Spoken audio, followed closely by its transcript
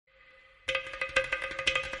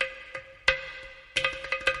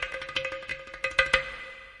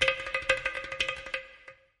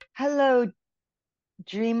Hello,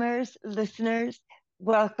 dreamers, listeners.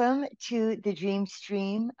 Welcome to the Dream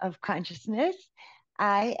Stream of Consciousness.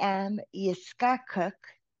 I am Yiska Cook,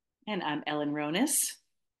 And I'm Ellen Ronis.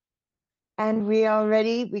 and we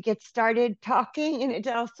get started talking, and it's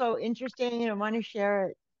also interesting, and I want to share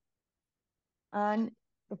it on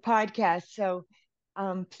the podcast. So,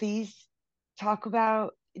 please talk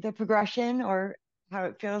about the progression or how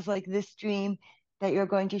it feels like this dream that you're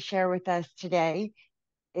going to share with us today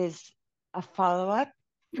is a follow up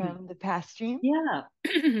from the past dream. Yeah.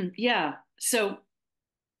 Yeah. So,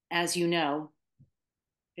 as you know,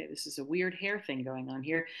 okay, this is a weird hair thing going on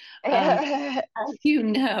here. As you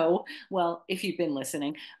know, well, if you've been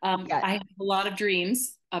listening, Yes. I have a lot of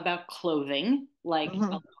dreams about clothing, like a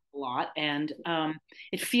Mhm. lot. And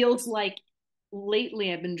it feels like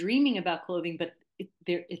lately I've been dreaming about clothing, but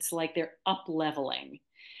it's like they're up leveling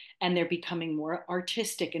and they're becoming more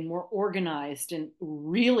artistic and more organized and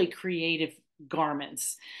really creative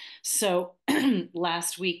garments. So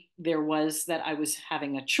last week there was that I was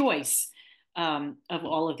having a choice of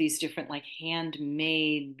all of these different like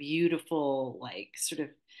handmade, beautiful, like sort of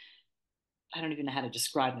I don't even know how to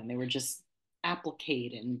describe them. They were just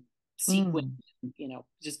applique and sequin, Mm.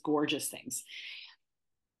 just gorgeous things.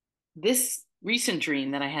 This recent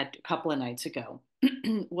dream that I had a couple of nights ago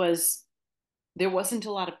was there wasn't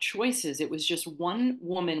a lot of choices. It was just one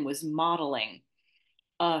woman was modeling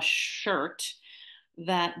a shirt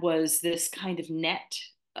that was this kind of net,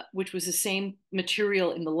 which was the same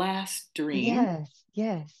material in the last dream, Yes,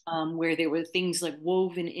 yes. where there were things like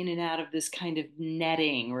woven in and out of this kind of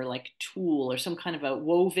netting or like tulle or some kind of a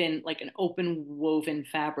woven, like an open woven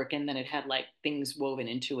fabric. And then it had like things woven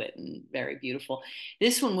into it and very beautiful.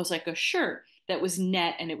 This one was like a shirt that was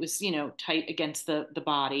net and it was, tight against the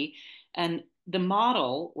body. And the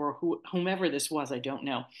model or whomever this was, I don't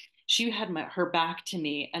know. She had her back to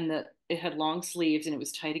me and it had long sleeves and it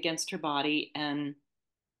was tight against her body and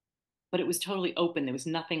but it was totally open. There was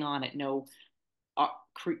nothing on it, no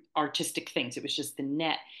artistic things. It was just the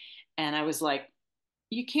net. And I was like,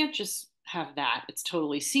 you can't just have that. It's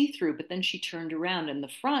totally see through. But then she turned around and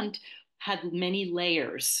the front had many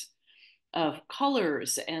layers of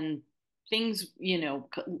colors and things,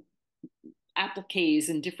 appliques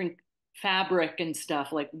and different fabric and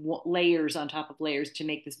stuff, like layers on top of layers to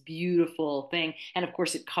make this beautiful thing. And of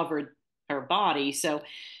course, it covered her body. So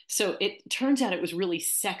it turns out it was really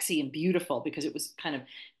sexy and beautiful because it was kind of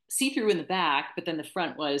see through in the back, but then the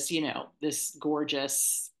front was, this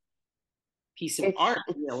gorgeous piece of art,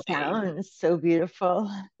 It really. sounds so beautiful.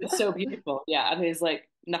 It's so beautiful. Yeah. I mean, it's like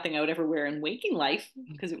nothing I would ever wear in waking life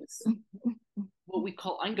because it was what we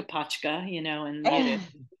call angapachka, in Yiddish.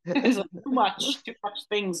 There's like too much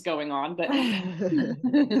things going on, but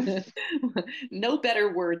no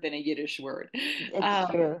better word than a Yiddish word. It's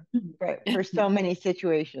Um, true. For so many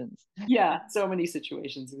situations. yeah, so many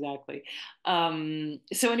situations, exactly.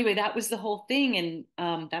 So anyway, that was the whole thing,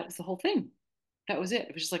 and that was the whole thing. That was it.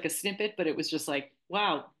 It was just like a snippet, but it was just like,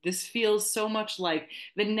 wow, this feels so much like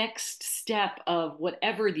the next step of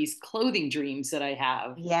whatever these clothing dreams that I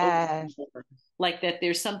have open Yes, for. Like that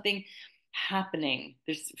there's something happening.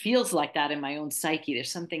 There's feels like that in my own psyche.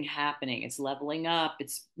 There's something happening. It's leveling up.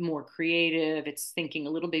 It's more creative. It's thinking a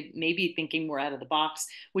little bit, maybe thinking more out of the box,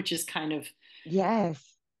 which is kind of yes,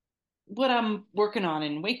 what I'm working on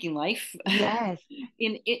in waking life. yes.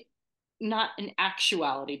 In it, not in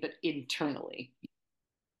actuality, but internally.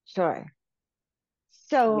 Sure. Yeah.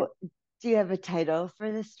 So, do you have a title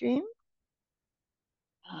for the stream?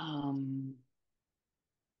 Um,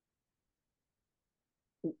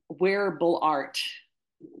 Wearable art.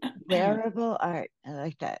 Wearable art. I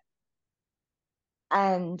like that.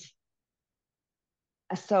 And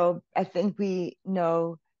so I think we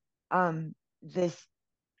know um, this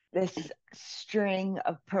this string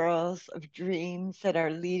of pearls of dreams that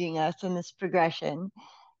are leading us in this progression.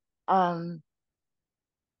 Um,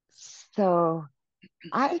 so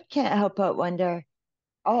I can't help but wonder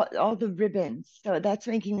all the ribbons. So that's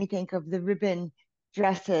making me think of the ribbon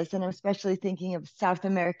dresses, and I'm especially thinking of South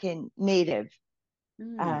American native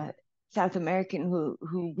Hmm. uh, South American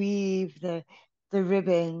who weave the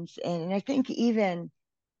ribbons, and I think even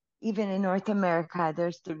in North America,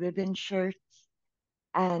 there's the ribbon shirts.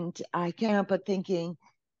 And I can't help but thinking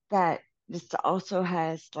that this also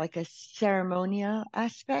has like a ceremonial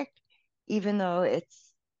aspect, even though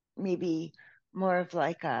it's maybe more of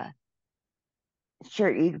like a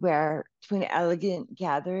shirt you'd wear to an elegant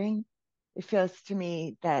gathering. It feels to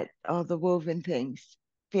me that all the woven things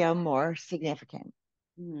feel more significant.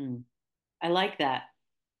 Hmm. I like that.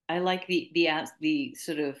 I like the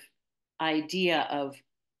sort of idea of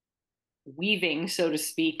weaving, so to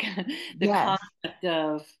speak, the Yes, concept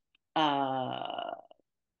of uh,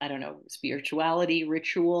 I don't know, spirituality,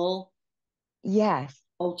 ritual, yes,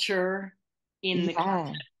 culture in the yeah.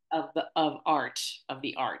 context of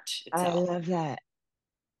the art I itself. love that.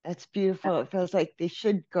 That's beautiful. It feels like they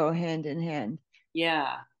should go hand in hand,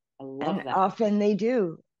 Yeah, I love and that. often they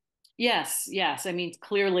do. Yes, yes. I mean,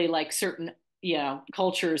 clearly, like certain,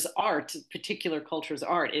 cultures' art, particular cultures'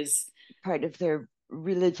 art is, Part of their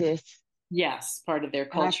religious yes, part of their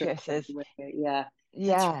culture. practices. Yeah,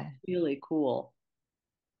 that's Yeah. really cool.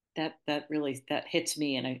 That really that hits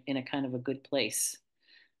me in a kind of a good place.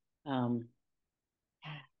 Um,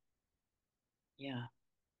 yeah,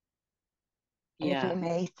 And if I yeah.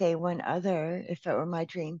 may say one other, if it were my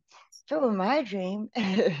dream, if it were my dream,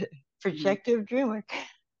 Mhm. projective dreamer,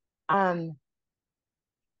 um,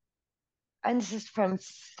 and this is from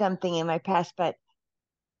something in my past, but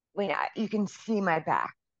you can see my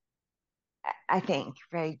back, I think,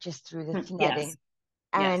 right, just through this Yes, netting,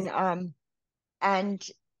 and yes. and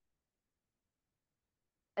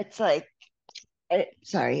it's like,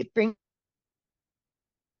 sorry,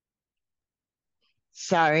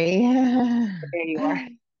 sorry, There you are.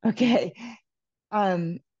 okay,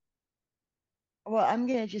 um, well, I'm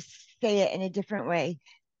gonna just say it in a different way.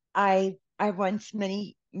 I once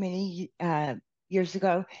many years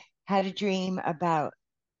ago had a dream about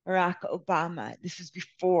Barack Obama. This was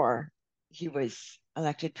before he was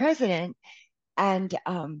elected president, and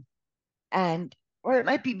and or it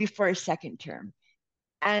might be before his second term.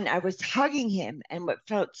 And I was hugging him, and what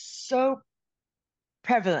felt so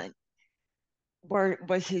prevalent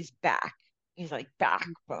was his back. He's like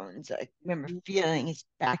backbones. I remember feeling his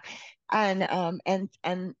back, and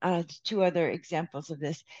two other examples of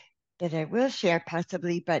this that I will share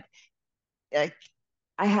possibly, but like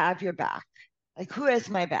I have your back. Like who has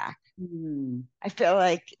my back? Mm. I feel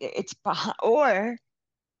like it's behind,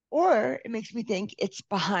 or it makes me think it's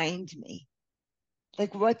behind me.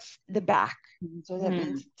 Like what's the back? So that Mhm.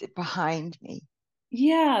 means it's behind me.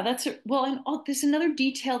 Yeah, well, and there's another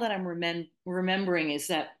detail that I'm remembering is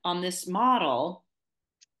that on this model,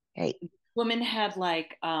 Right? woman had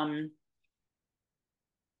like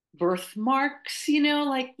birthmarks,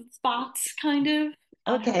 like spots kind of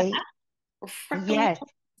on her back, Okay. or freckles Yes.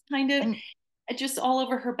 kind of And just all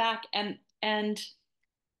over her back, and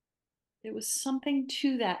there was something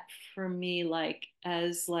to that for me, like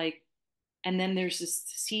as like, and then there's this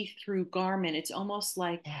see-through garment. It's almost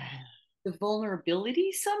like yeah. the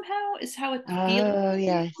vulnerability somehow is how it feels, Oh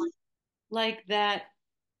yes. like that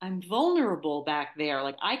I'm vulnerable back there.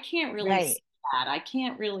 Like I can't really see Right. that. I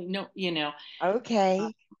can't really know, uh,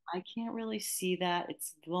 Okay. I can't really see that.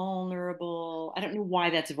 It's vulnerable. I don't know why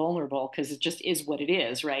that's vulnerable because it just is what it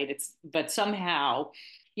is, right? But somehow,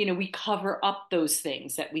 we cover up those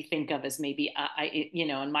things that we think of as maybe,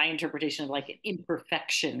 in my interpretation of like an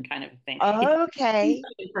imperfection kind of thing. It seems Okay.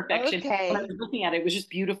 like imperfection. When I Okay. was looking at it, it was just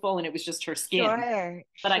beautiful and it was just her skin, Sure.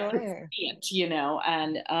 but I could Sure. see it,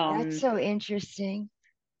 and That's so interesting.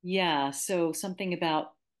 yeah, so something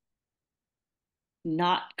about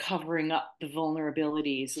not covering up the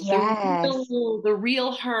vulnerabilities, Yes. the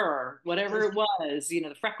real her, whatever Just it was,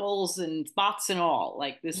 the freckles and spots and all.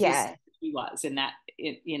 Like this was yeah. he was in that,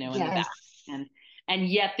 in the back, Yes. and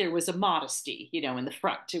yet there was a modesty, in the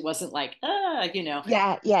front. It wasn't like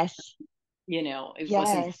Yeah. Yes. it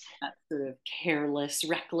wasn't Yes. that sort of careless,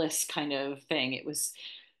 reckless kind of thing. It That was,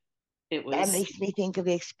 makes me think of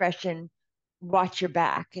the expression, watch your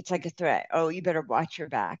back. It's like a threat. Oh, you better watch your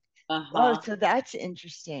back. Oh, uh-huh. so that's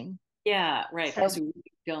interesting. Yeah, right. Because So, we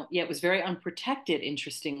don't, yeah, it was very unprotected,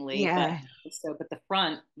 interestingly, but yeah, but the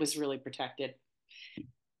front was really protected.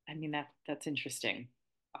 I mean, that's interesting.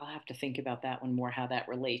 I'll have to think about that one more, how that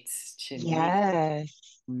relates to me.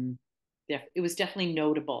 yes, Mm. It was definitely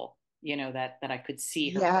notable, that I could see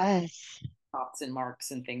her yes, spots and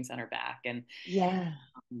marks and things on her back. And yeah,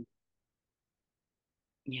 um,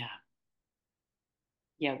 yeah,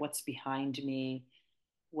 yeah, what's behind me?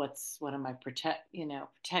 What am I protecting,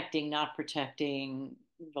 not protecting,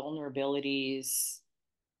 vulnerabilities.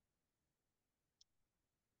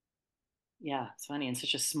 Yeah, it's funny. And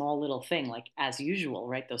such a small little thing, like as usual,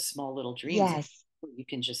 right? Those small little dreams, yes. you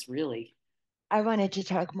can just really. I wanted to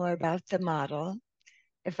talk more about the model.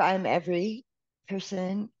 If I'm every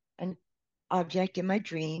person and object in my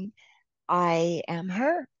dream, I am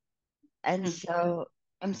her. And so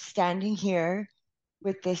I'm standing here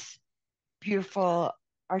with this beautiful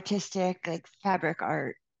artistic, like fabric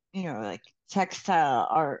art, like textile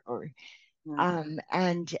art, or Mhm.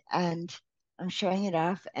 and I'm showing it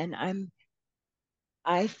off, and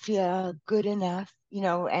I feel good enough,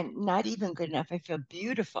 and not even good enough. I feel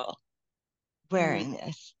beautiful Mm, wearing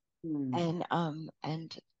this. mm,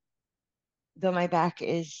 And though my back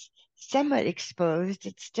is somewhat exposed,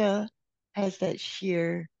 it still has that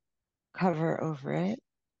sheer cover over it.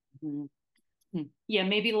 mm, mm. Yeah,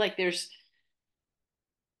 maybe like there's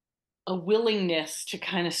a willingness to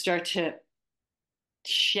kind of start to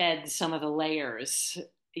shed some of the layers,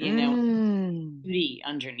 you know, Mm. beauty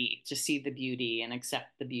underneath, to see the beauty and accept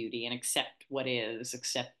the beauty and accept what is,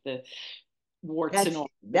 accept the warts and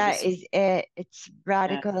all, so to That speak. is it. It's Yeah.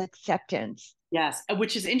 radical acceptance. Yes,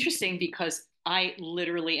 which is interesting because I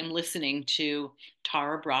literally am listening to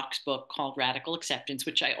Tara Brach's book called Radical Acceptance,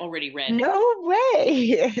 which I already read, No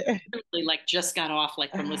way. literally like just got off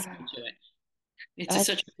like from listening to it. That's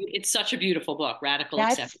It's such a beautiful book, Radical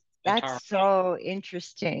that's Acceptance by that's Tara so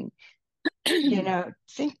interesting. Brach.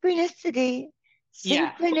 Synchronicity,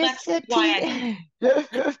 Yeah, well, synchronicity.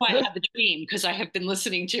 that's why I had the dream because I have been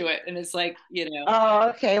listening to it, and it's like, Oh,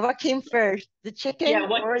 okay. What came first, the yeah,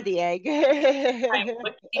 chicken or the egg?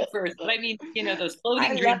 what came first? But I mean, those I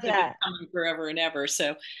clothing love dreams have been that. coming forever and ever.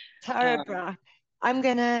 So, Tara um, Brach. I'm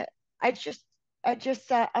gonna. I just I just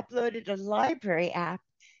uploaded a library app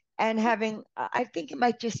and having. I think it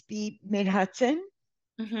might just be Mid Hudson.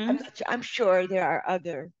 mhm. I'm sure there are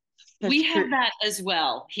other We such. have that as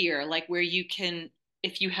well here, like where you can,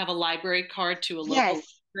 if you have a library card to a local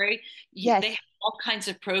Yes, library, they yes. have all kinds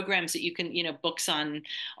of programs that you can, books on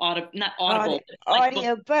not Audio, Audible, but like book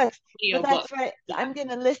audio books. Well, audio book. that's what Yeah. I'm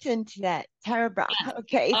gonna listen to that. Tara Brach. Yes.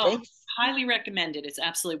 Okay, Oh, thanks. highly recommended. It's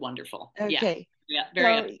absolutely wonderful. Yeah. Okay. Yeah.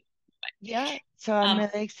 Very up. So yeah, so I'm Um,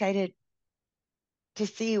 really excited to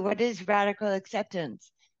see what is radical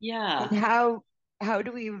acceptance and yeah. how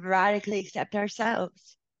do we radically accept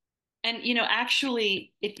ourselves? And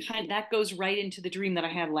actually it kind of that goes right into the dream that I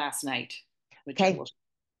had last night, which I Okay, will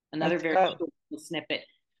another let's very go. short little snippet.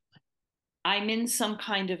 I'm in some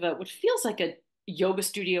kind of what feels like a yoga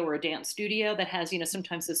studio or a dance studio that has,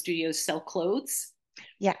 sometimes the studios sell clothes,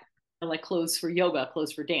 Yeah, like clothes for yoga,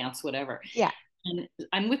 clothes for dance, whatever. yeah. And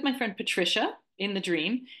I'm with my friend Patricia in the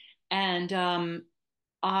dream, and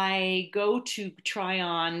I go to try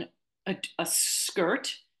on a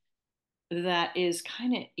skirt that is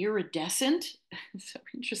kind of iridescent. So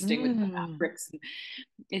interesting with Mm, fabrics.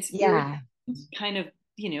 It's iridescent, yeah, kind of,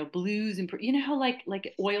 blues and how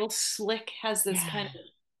like oil slick has this kind yeah. of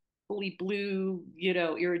fully blue,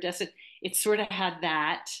 iridescent. It sort of had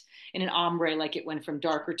that in an ombre, like it went from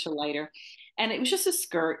darker to lighter. And it was just a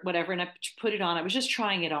skirt, whatever. And I put it on. I was just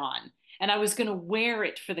trying it on. And I was going to wear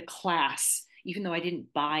it for the class, even though I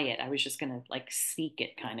didn't buy it. I was just going to like sneak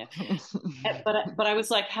it kind of. But I was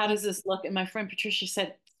like, how does this look? And my friend Patricia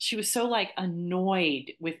said she was so like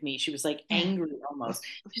annoyed with me. She was like angry almost.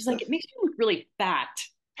 She's like, it makes you look really fat.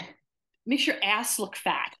 It makes your ass look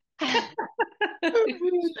fat.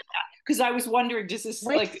 Because I was wondering, does this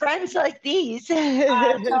With like friends like these.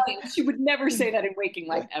 I'm telling you, she would never say that in waking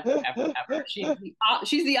life ever, ever, ever.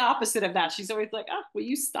 She's the opposite of that. She's always like, "Oh, will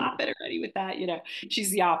you stop it already with that?"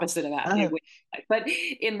 She's the opposite of that in waking life. But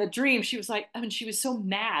in the dream, she was like, I mean, she was so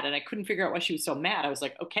mad, and I couldn't figure out why she was so mad. I was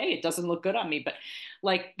like, "Okay, it doesn't look good on me," but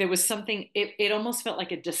like there was something. It almost felt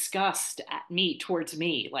like a disgust at me towards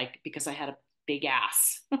me, like because I had a big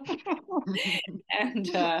ass, and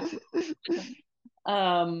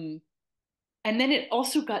um and then it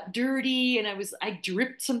also got dirty and I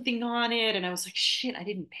dripped something on it and I was like, shit, I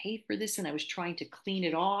didn't pay for this. And I was trying to clean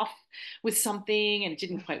it off with something and it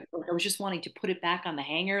didn't quite work. I was just wanting to put it back on the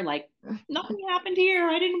hanger. Like nothing happened here.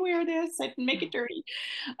 I didn't wear this. I didn't make it dirty.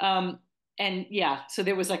 Um, and yeah, so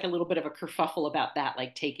there was like a little bit of a kerfuffle about that,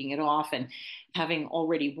 like taking it off and having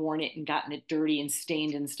already worn it and gotten it dirty and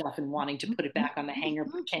stained and stuff and wanting to put it back on the hanger,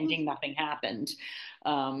 pretending nothing happened.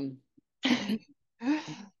 Um,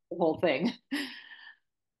 the whole thing.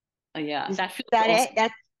 Yeah, Is that feels that also it?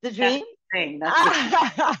 That's the that's dream? the thing. That's the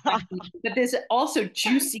but there's also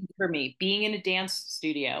juicy for me being in a dance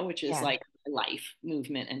studio, which is Yeah, like life,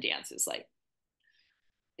 movement and dance is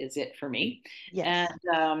it for me. And yes.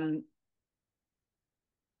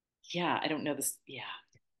 yeah, I don't know this. Yeah.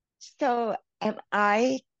 So am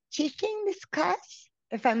I teaching this class?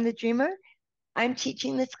 If I'm the dreamer, I'm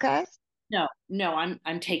teaching this class. No, no,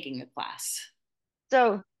 I'm taking the class.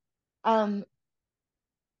 So, um,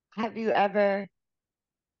 have you ever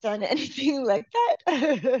done anything like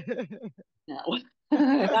that? No.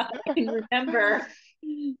 Not that I can remember.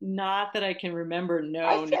 Not that I can remember. I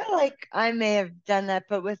No, no. feel like I may have done that,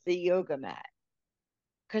 but with the yoga mat,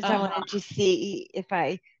 because I Uh-huh. wanted to see if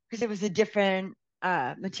because it was a different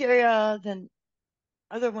material than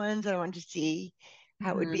other ones. I wanted to see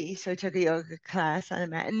how it would Hmm. be. So I took a yoga class on a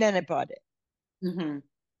mat and then I bought it. Hmm.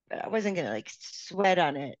 But I wasn't gonna like sweat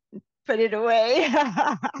on it. put it away.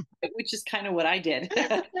 I which is kind of what I did.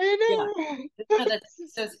 Yeah. know. No,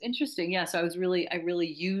 that's interesting. Yeah. So I really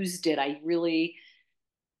used it. I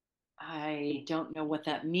don't know what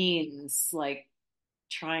that means. Like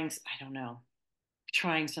I don't know,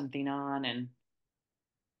 trying something on and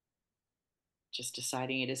just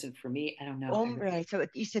deciding it isn't for me. I don't know. Ombre. So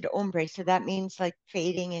you said ombre. So that means like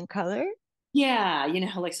fading in color? Yeah, you know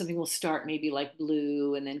how like something will start maybe like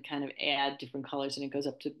blue and then kind of add different colors and it goes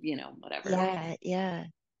up to, whatever. Yeah, yeah.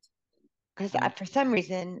 Because Um, for some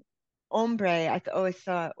reason, ombre, always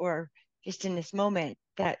thought, or just in this moment,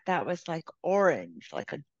 that that was like orange,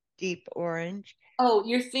 like a deep orange. oh,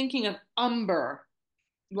 you're thinking of umber.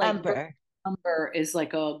 Like burnt Umber. umber is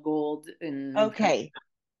like a gold and kind of Okay.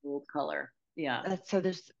 gold color. Yeah. So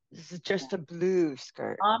this is just a blue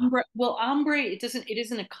skirt. Ombre, it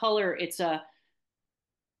isn't a color, it's a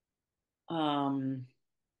um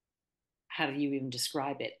how do you even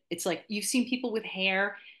describe it? It's like you've seen people with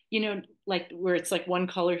hair, like where it's like one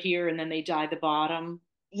color here and then they dye the bottom.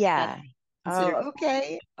 That's Yeah. considered Oh,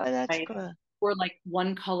 okay. Oh, that's right. cool. Or like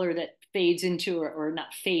one color that fades into, or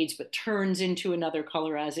not fades, but turns into another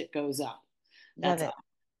color as it goes up. Love That's it.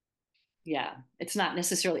 yeah. It's not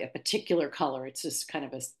necessarily a particular color. It's just kind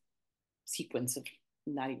of a sequence of,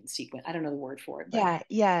 not even sequence. I don't know the word for it, but Yeah,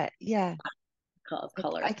 yeah, yeah. of Like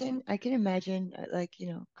color. I can imagine like,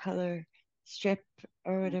 color strip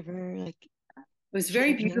or whatever, like It was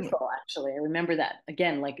very changing. beautiful, actually. I remember that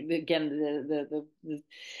again, like again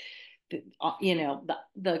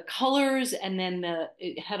the colors, and then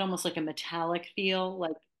it had almost like a metallic feel,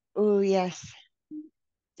 like Oh, yes.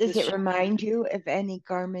 the Does it sh remind you of any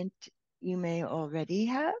garment you may already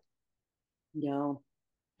have? no,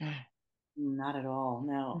 not at all.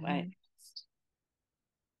 No, Hmm.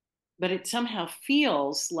 but it somehow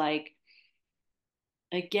feels like,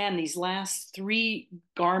 again, these last three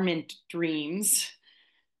garment dreams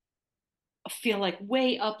feel like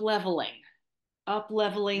way up leveling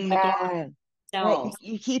the garment Yeah. Right. itself.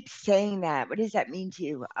 You keep saying that. What does that mean to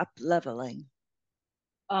you? Up leveling.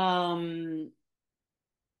 Um,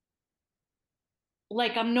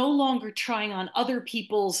 like I'm no longer trying on other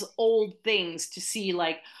people's old things to see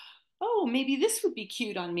like, oh, maybe this would be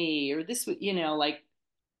cute on me, or this would, like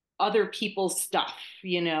other people's stuff,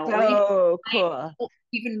 or So cool.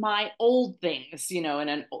 even my old things, in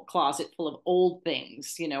a closet full of old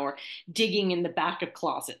things, or digging in the back of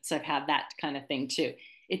closets. I've had that kind of thing too.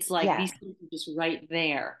 It's like Yeah. these things are just right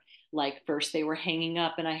there. Like first they were hanging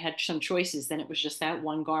up and I had some choices. Then it was just that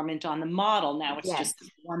one garment on the model. Now it's Yes.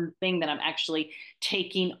 just one thing that I'm actually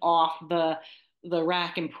taking off the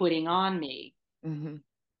rack and putting on me. Hmm.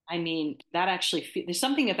 I mean, that actually there's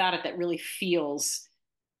something about it that really feels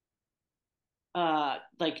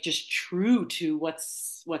like just true to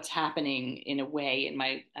what's happening in a way in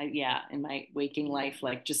my yeah, in my waking life,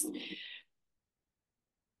 like just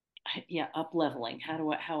yeah, up leveling.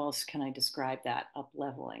 How else can I describe that? Up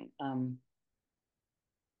leveling. I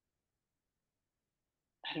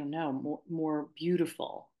don't know, more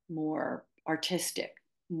beautiful, more artistic,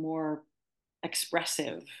 more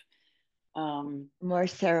expressive. um More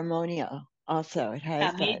ceremonial. Also, it yeah,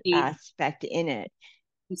 has that maybe aspect in it.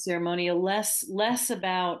 ceremonial, less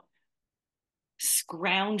about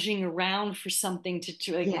scrounging around for something to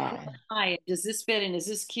like, who Yeah. am I? Does this fit and is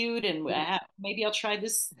this cute? And maybe I'll try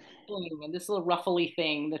this thing and this little ruffly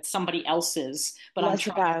thing that's somebody else's, but I'm Less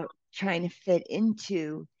trying. about trying to fit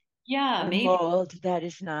into Yeah, a maybe mold that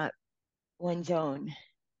is not one's own.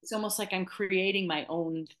 it's almost like I'm creating my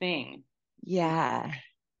own thing Yeah.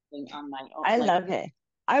 on my own. I Like, love it.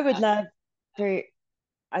 I would uh, love for,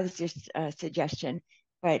 I was just a suggestion,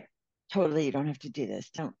 but totally you don't have to do this.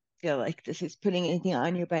 Don't feel like this is putting anything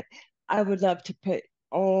on you, but I would love to put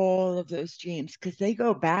all of those dreams because they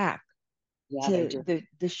go back yeah, they to do.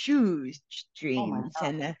 the shoes Oh my dreams God,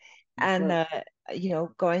 I'm and sure. the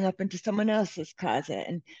going up into someone else's closet,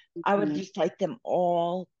 and I would Mhm. just like them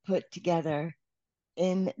all put together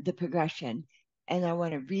in the progression, and I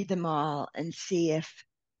want to read them all and see if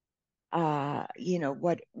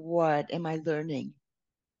what am I learning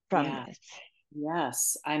from Yeah, this.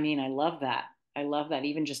 yes. I mean, I love that. I love that,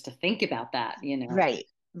 even just to think about that. Right,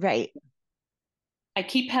 right. I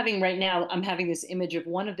keep having right now, I'm having this image of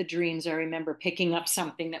one of the dreams. I remember picking up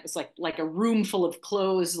something that was like a room full of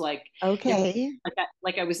clothes, like it was Okay.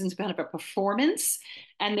 like I was in kind of a performance,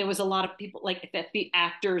 and there was a lot of people, like that the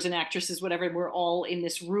actors and actresses, whatever, were all in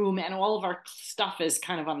this room, and all of our stuff is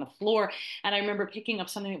kind of on the floor. And I remember picking up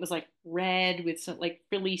something that was like red with some like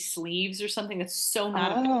frilly sleeves or something that's so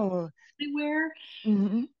not a Oh. wear.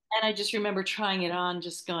 Hmm. And I just remember trying it on,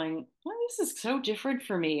 just going, well, this is so different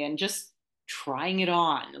for me, and just trying it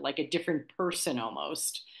on like a different person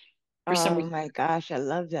almost for some Oh reason, my gosh, I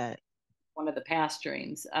love that. one of the past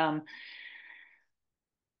dreams.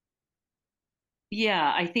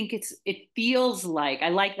 Yeah, I think it feels like I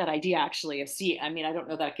like that idea actually of see, I mean, I don't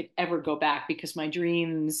know that I could ever go back because my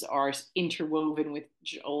dreams are interwoven with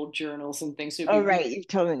old journals and things. So it'd Oh, be right. You've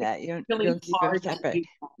told me that. You really don't keep them hard to separate. do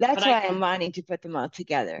that. That's But I why I'm wanting to put them all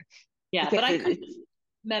together yeah, but because I could it's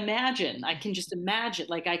imagine. I can just imagine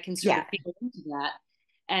like I can sort yeah, of feel into that.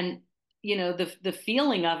 And the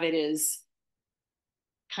feeling of it is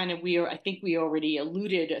kind of I think we already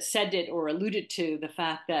said it or alluded to the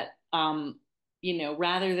fact that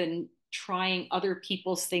rather than trying other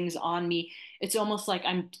people's things on me, it's almost like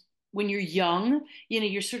when you're young,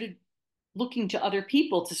 you're sort of looking to other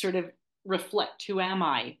people to sort of reflect who am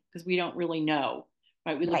I, because we don't really know,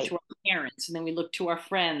 right? We look right. to our parents and then we look to our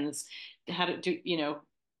friends, how to do,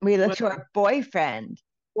 We look what to our boyfriend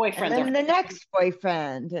and boyfriends, our then the next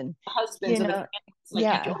boyfriend and husbands you and the know, families, like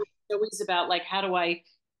yeah. always about like how do I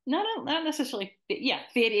not necessarily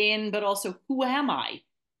fit in, but also who am I?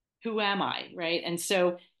 Who am I? Right. And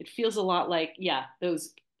so it feels a lot like, yeah,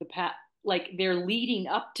 those the pat like they're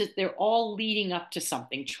all leading up to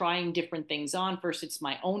something, trying different things on. First it's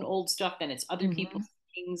my own old stuff, then it's other Hmm. people's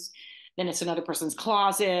things, then it's another person's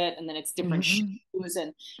closet, and then it's different Hmm. shoes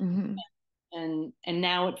Hmm. and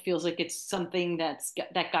now it feels like it's something that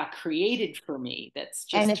got created for me that's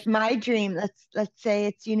And just if my dream, let's say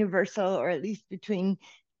it's universal or at least between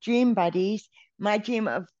dream buddies, my dream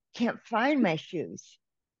of can't find my shoes,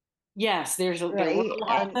 yes, there were right? a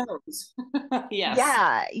lot And of those. Yes,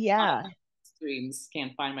 yeah, a lot yeah, of dreams.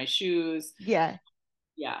 Can't find my shoes. yeah.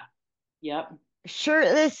 Yeah, yep.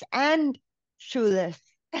 Shirtless and shoeless.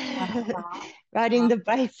 Uh-huh. Riding Uh, the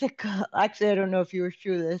bicycle. Actually, I don't know if you were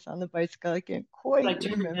shoeless on the bicycle. I can't but I quite do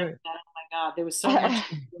remember remember. that. Oh my God, there was so much.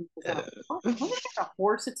 Was on a wasn't there a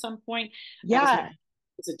horse at some point? That was maybe Yeah,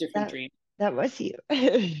 it's a different that dream. that was you.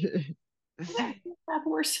 That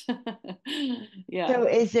horse. Yeah. So,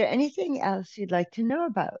 is there anything else you'd like to know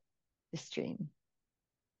about the stream?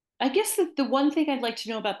 I guess the one thing I'd like to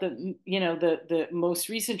know about the most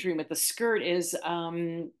recent dream with the skirt is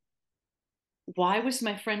why was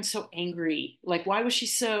my friend so angry? Like, why was she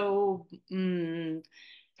so, I don't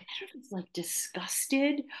know if it's like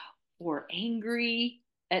disgusted or angry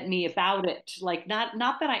at me about it? Like, not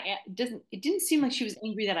that it didn't seem like she was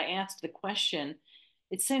angry that I asked the question.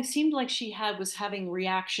 Seemed like she was having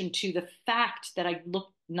reaction to the fact that I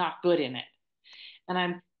looked not good in it.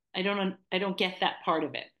 And I don't get that part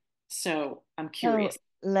of it. So I'm So, curious.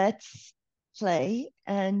 let's play,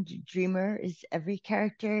 and Dreamer is every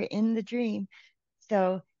character in the dream.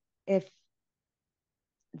 So, if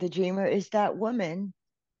the dreamer is that woman,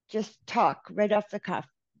 just talk right off the cuff.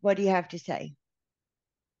 What do you have to say?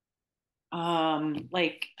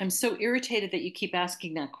 Like I'm so irritated that you keep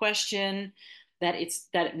asking that question, that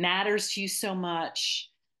it matters to you so much.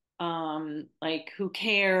 Like who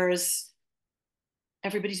cares?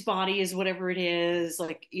 Everybody's body is whatever it is.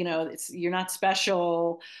 Like, it's you're not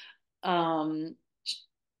special. Um,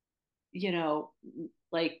 you know,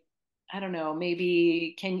 like I don't know,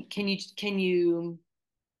 maybe can you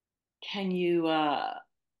can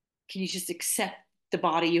you just accept the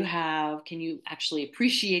body you have? Can you actually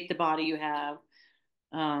appreciate the body you have?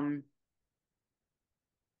 Um,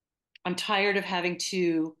 I'm tired of having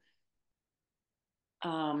to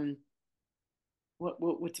um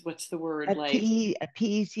what's the word like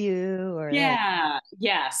Appease you or like yeah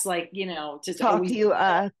yes like just talk always you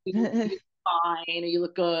up. you look fine or you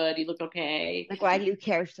look good, you look okay. Like, why do you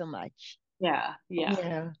care so much? Yeah, You yeah.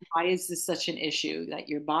 know, Why is this such an issue that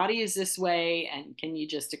your body is this way and can you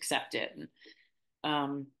just accept it? And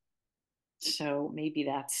um so maybe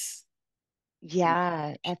that's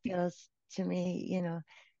yeah, that feels to me,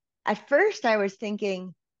 at first I was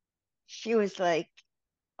thinking she was like,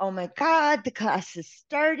 oh my God, the class is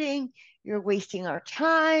starting. You're wasting our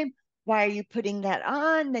time. Why are you putting that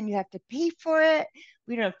on? Then you have to pay for it.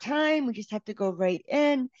 We don't have time. We just have to go right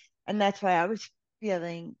in. And that's why I was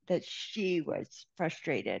feeling that she was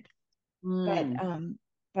frustrated. But mm,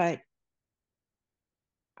 but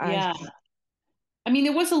I yeah. I mean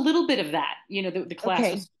there was a little bit of that, the class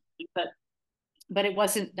okay. was but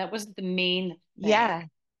that wasn't the main thing. Yeah,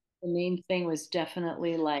 The main thing was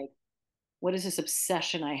definitely like, what is this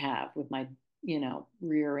obsession I have with my,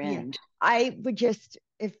 rear yeah. end? I would just,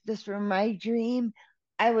 if this were my dream,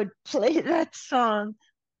 I would play that song.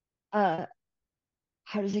 Uh,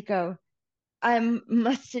 how does it go? I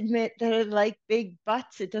must admit that I like big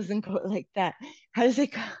butts. It doesn't go like that. How does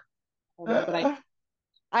it I don't know, but go?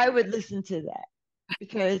 I would listen to that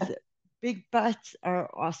because big butts are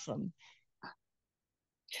awesome.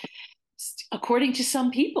 According to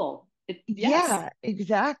some people, yes. Yeah,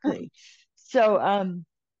 exactly. So,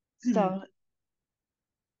 so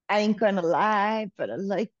I ain't gonna lie, but I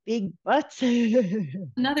like big butts.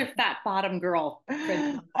 Another fat bottom girl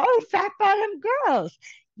friend of Oh, fat bottom girls.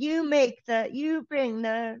 You bring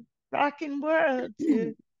the rockin' world mine.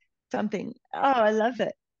 to something. Oh, I love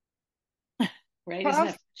it. Right? Isn't Cross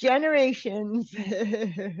that? generations.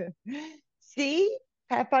 See,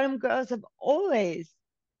 fat bottom girls have always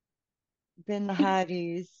been the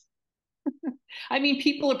hotties. I mean,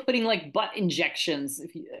 people are putting like butt injections,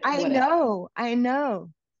 if you, I whatever. know, I know.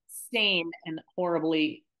 Insane and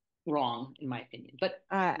horribly wrong, in my opinion. But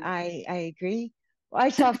I agree. Well, I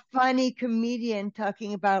saw a funny comedian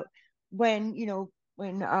talking about when,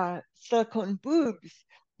 when silicone boobs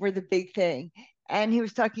were the big thing. And he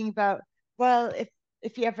was talking about, well,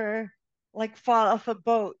 if you ever like fall off a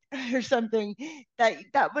boat or something,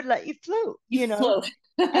 that would let you float, you float.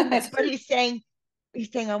 And That's but true. he's saying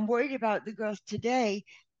I'm worried about the girls today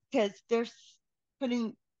because they're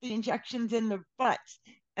putting the injections in their butts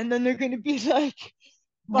and then they're going to be like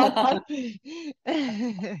butt up.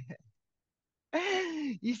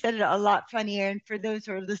 You said it a lot funnier. And for those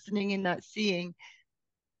who are listening and not seeing,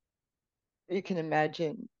 you can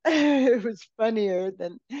imagine it was funnier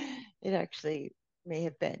than it actually may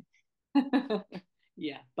have been.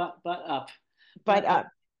 Yeah, butt up, But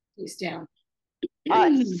face down.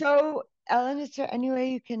 so Ellen, is there any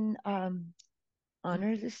way you can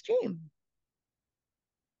honor the stream?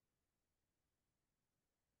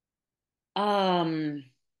 um,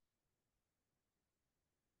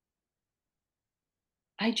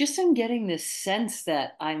 I just am getting this sense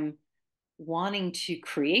that I'm wanting to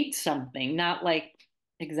create something, not like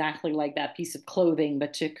exactly like that piece of clothing,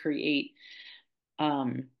 but to create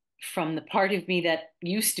um, from the part of me that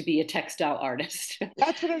used to be a textile artist.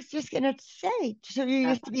 That's what I was just gonna say. So you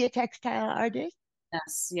used to be a textile artist.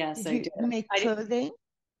 Yes, yes, Did I you did. make I did, clothing?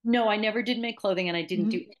 no, I never did make clothing, and I didn't Hmm.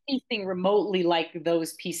 do anything remotely like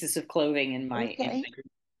those pieces of clothing in Okay. my group,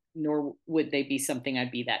 nor would they be something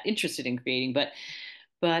I'd be that interested in creating. But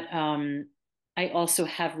I also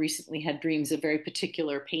have recently had dreams of very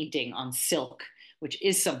particular painting on silk, which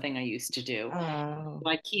is something I used to do. Oh, So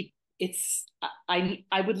I keep it's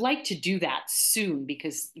I would like to do that soon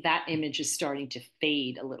because that image is starting to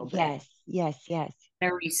fade a little bit. yes, yes, yes.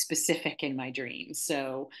 Very specific in my dreams.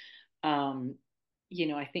 So um,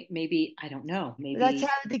 I think maybe I don't know, That's maybe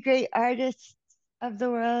how the great artists of the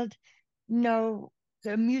world know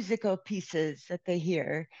the musical pieces that they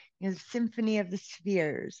hear, the Symphony of the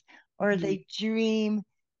Spheres, or mm, they dream,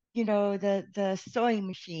 the sewing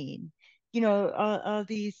machine, all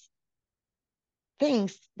these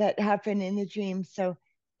things that happen in the dream. So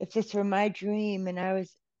if this were my dream and I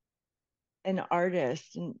was an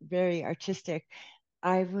artist and very artistic,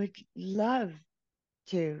 I would love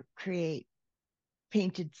to create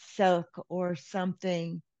painted silk or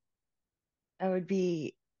something. That would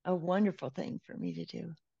be a wonderful thing for me to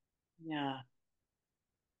do. yeah.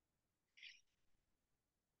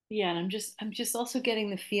 Yeah, and I'm just also getting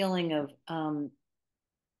the feeling of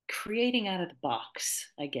creating out of the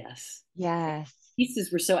box, I guess. Yes.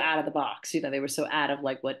 Pieces were so out of the box, they were so out of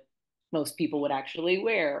like what most people would actually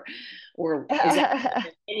wear or is out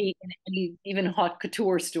in any even haute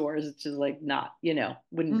couture stores. It's just like not,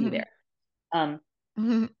 wouldn't be Mhm. there. Um,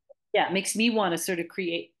 Mhm. yeah, it makes me want to sort of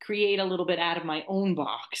create a little bit out of my own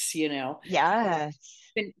box. Yes.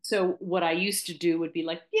 And so what I used to do would be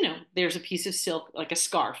like, there's a piece of silk, like a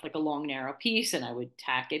scarf, like a long, narrow piece, and I would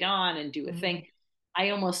tack it on and do a Mhm. thing. I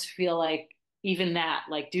almost feel like even that,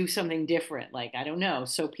 like do something different, like, I don't know,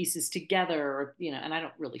 sew pieces together or, and I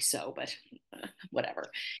don't really sew, but whatever.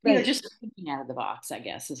 Right. Just thinking out of the box, I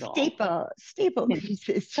guess, is all. Staple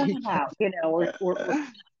pieces. Somehow, or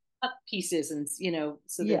cut pieces and, so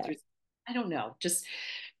that Yeah. there's, I don't know, just,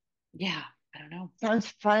 yeah, I don't know. Sounds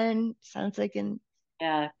fun. Sounds like a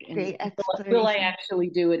Yeah, and great will I exploration. actually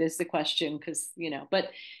do it is the question because but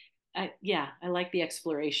yeah, I like the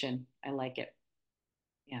exploration. I like it.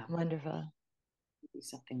 Yeah, Wonderful. do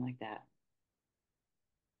something like that,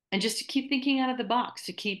 and just to keep thinking out of the box.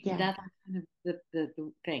 To keep Yeah. that kind of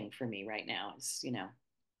the thing for me right now is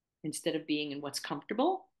instead of being in what's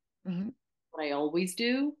comfortable, Hmm. what I always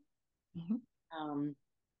do, Hmm. um,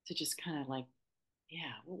 to just kind of like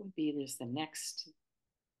yeah, what would be there's the next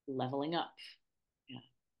leveling up.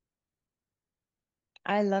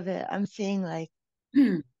 I love it. I'm seeing like,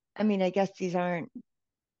 Yeah. I mean, I guess these aren't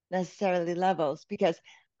necessarily levels because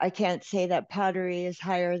I can't say that pottery is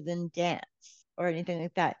higher than dance or anything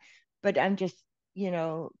like that. But I'm just, you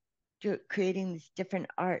know, creating these different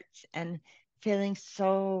arts and feeling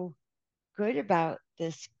so good about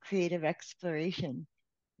this creative exploration.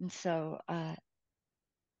 And so I'm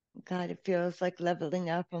glad it feels like leveling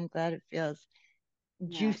up. I'm glad it feels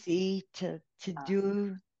Yeah. juicy to Uh,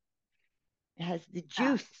 do. It has the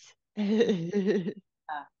yeah. juice. Mhm.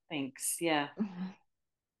 Thanks. Yeah.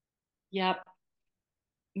 Yep.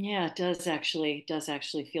 Yeah, it does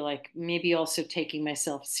actually feel like maybe also taking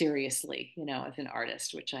myself seriously, as an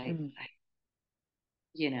artist, which I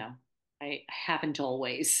you know, I haven't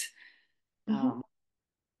always. Mhm. Um,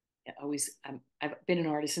 I've been an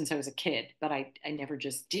artist since I was a kid, but I never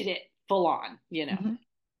just did it full on, Mhm.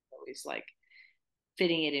 always like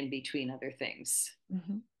fitting it in between other things,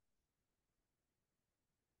 Mhm.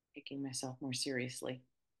 taking myself more seriously.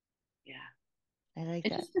 Yeah. I like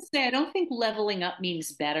And that. just to say, I don't think leveling up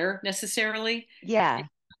means better necessarily. Yeah. It's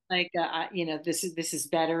like, this is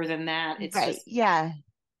better than that. It's Right. just Yeah.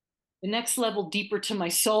 the next level deeper to my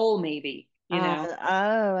soul, maybe, Oh,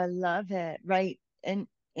 I love it. Right. And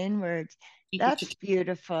inwards. deeper to That's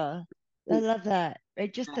beautiful. I truth. love that.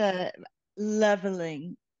 Right. Just the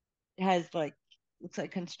leveling has like looks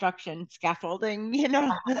like construction scaffolding.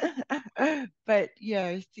 But yeah,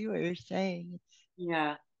 I see what you're saying.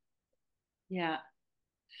 Yeah. Yeah.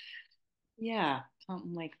 Yeah.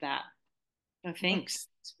 Something like that. Oh, Well, thanks.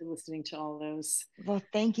 Thanks for listening to all those. well,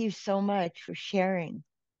 thank you so much for sharing.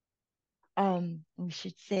 We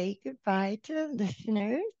should say goodbye to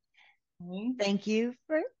listeners. Okay. Thank you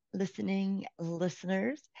for listening,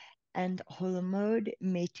 listeners, and Holomode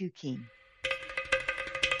Metukin.